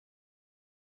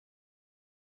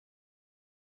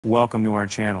Welcome to our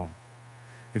channel.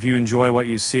 If you enjoy what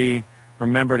you see,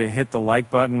 remember to hit the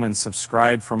like button and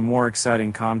subscribe for more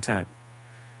exciting content.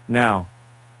 Now,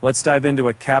 let's dive into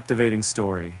a captivating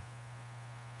story.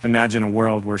 Imagine a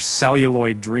world where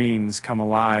celluloid dreams come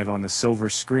alive on the silver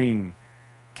screen,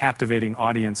 captivating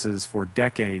audiences for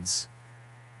decades.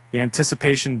 The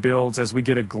anticipation builds as we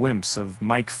get a glimpse of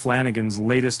Mike Flanagan's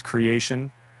latest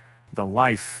creation, The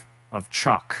Life of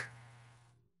Chuck.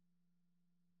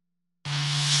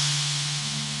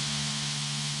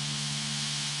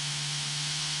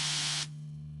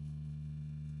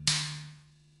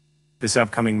 This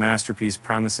upcoming masterpiece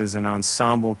promises an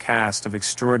ensemble cast of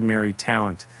extraordinary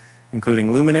talent,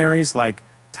 including luminaries like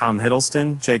Tom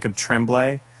Hiddleston, Jacob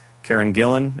Tremblay, Karen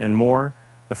Gillan, and more.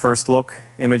 The first look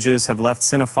images have left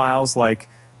cinephiles like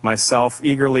myself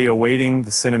eagerly awaiting the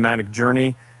cinematic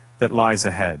journey that lies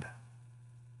ahead.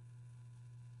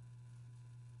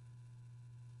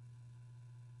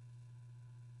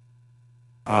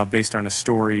 Based on a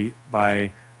story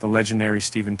by the legendary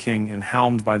Stephen King and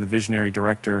helmed by the visionary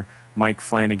director Mike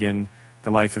Flanagan,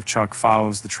 The Life of Chuck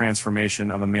follows the transformation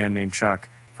of a man named Chuck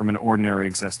from an ordinary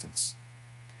existence.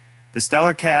 The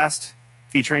stellar cast,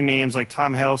 featuring names like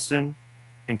Tom Hiddleston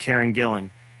and Karen Gillan,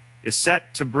 is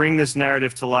set to bring this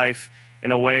narrative to life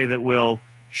in a way that will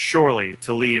surely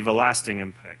to leave a lasting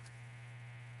impact.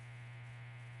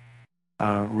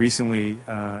 Recently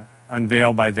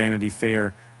unveiled by Vanity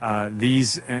Fair,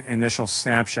 these initial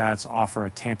snapshots offer a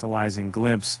tantalizing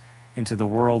glimpse into the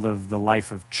world of the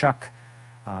life of Chuck.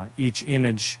 Each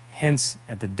image hints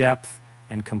at the depth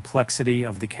and complexity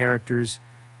of the characters,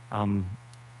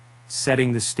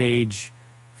 setting the stage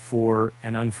for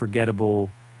an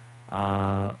unforgettable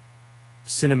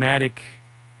cinematic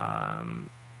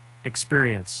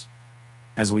experience.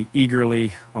 As we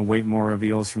eagerly await more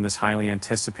reveals from this highly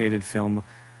anticipated film,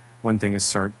 one thing is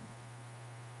certain.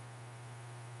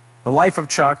 The Life of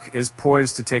Chuck is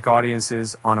poised to take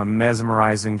audiences on a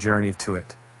mesmerizing journey to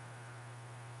it.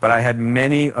 But I had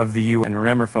many of you, and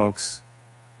remember folks,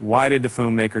 why did the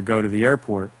filmmaker go to the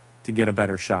airport? To get a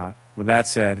better shot. With that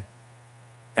said,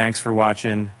 thanks for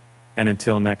watching, and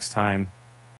until next time,